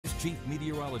Chief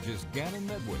Meteorologist Gannon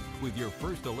Medwick with your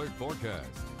First Alert forecast.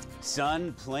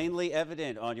 Sun plainly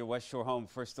evident on your West Shore Home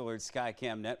First Alert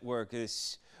Skycam network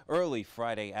this early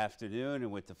Friday afternoon,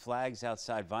 and with the flags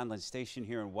outside Vineland Station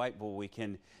here in Whiteville, we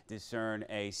can discern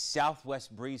a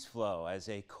southwest breeze flow as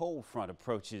a cold front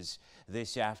approaches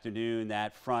this afternoon.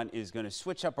 That front is going to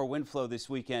switch up our wind flow this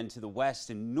weekend to the west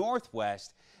and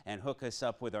northwest and hook us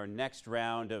up with our next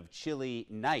round of chilly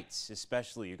nights.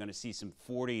 Especially, you're going to see some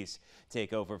 40s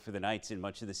take over for the nights in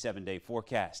much of the 7-day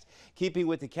forecast. Keeping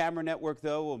with the camera network,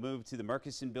 though, we'll move to the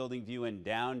Murchison Building view in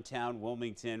downtown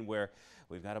Wilmington, where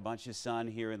we've got a bunch of sun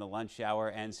here in the lunch hour,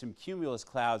 and some cumulus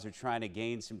clouds are trying to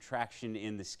gain some traction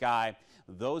in the sky.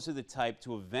 Those are the type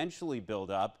to eventually build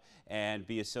up and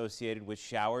be associated with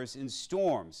showers and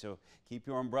storms. So keep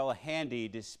your umbrella handy.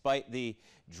 Despite the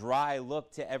dry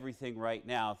look to everything right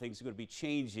now, things are going to be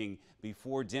changing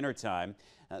before dinner time.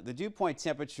 The dew point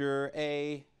temperature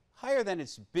higher than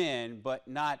it's been, but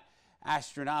not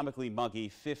astronomically muggy,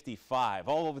 55.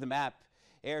 All over the map,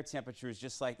 air temperatures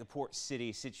just like the port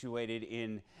city, situated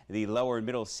in the lower and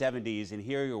middle 70s. And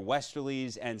here are your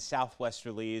westerlies and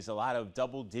southwesterlies, a lot of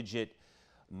double-digit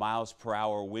miles per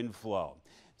hour wind flow.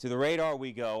 To the radar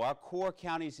we go. Our core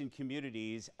counties and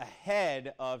communities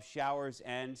ahead of showers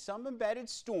and some embedded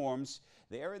storms.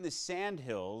 They're in the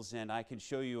Sandhills, and I can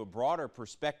show you a broader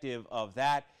perspective of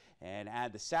that and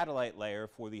add the satellite layer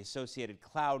for the associated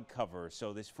cloud cover.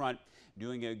 So this front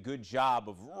doing a good job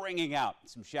of wringing out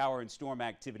some shower and storm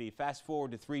activity. Fast forward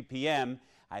to 3 p.m.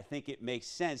 I think it makes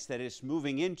sense that it's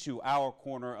moving into our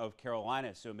corner of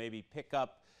Carolina. So maybe pick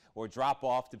up or drop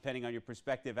off, depending on your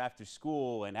perspective, after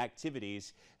school and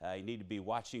activities. You need to be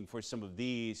watching for some of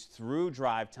these through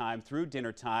drive time, through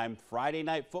dinner time, Friday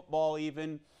night football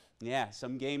even. Yeah,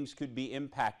 some games could be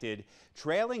impacted.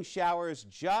 Trailing showers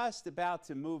just about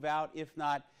to move out. If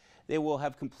not, they will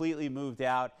have completely moved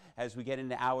out as we get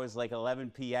into hours like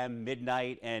 11 p.m.,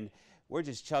 midnight, and we're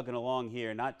just chugging along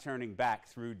here, not turning back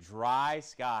through dry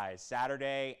skies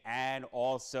Saturday and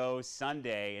also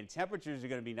Sunday. And temperatures are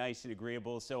going to be nice and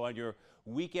agreeable. So on your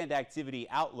weekend activity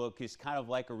outlook is kind of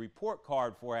like a report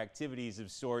card for activities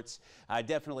of sorts. I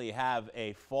definitely have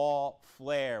a fall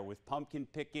flair with pumpkin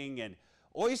picking and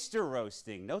oyster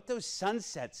roasting. Note those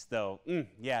sunsets, though.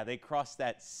 Yeah, they crossed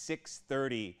that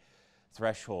 6:30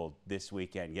 threshold this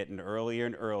weekend, getting earlier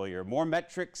and earlier. More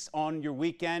metrics on your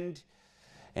weekend.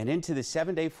 And into the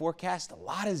 7-day forecast, a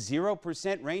lot of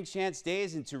 0% rain chance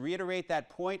days. And to reiterate that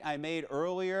point I made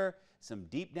earlier, some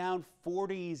deep down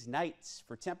 40s nights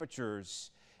for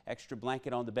temperatures. Extra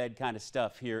blanket on the bed kind of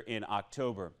stuff here in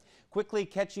October. Quickly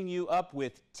catching you up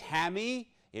with Tammy.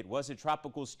 It was a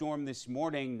tropical storm this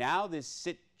morning. Now this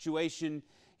situation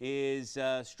is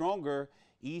stronger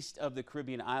east of the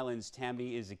Caribbean islands.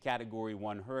 Tammy is a Category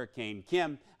 1 hurricane.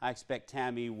 Kim, I expect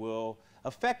Tammy will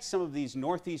affect some of these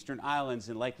northeastern islands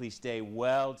and likely stay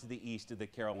well to the east of the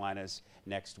Carolinas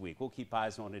next week. We'll keep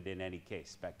eyes on it in any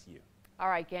case. Back to you. All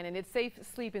right, Gannon, it's safe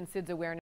sleep in SIDS awareness.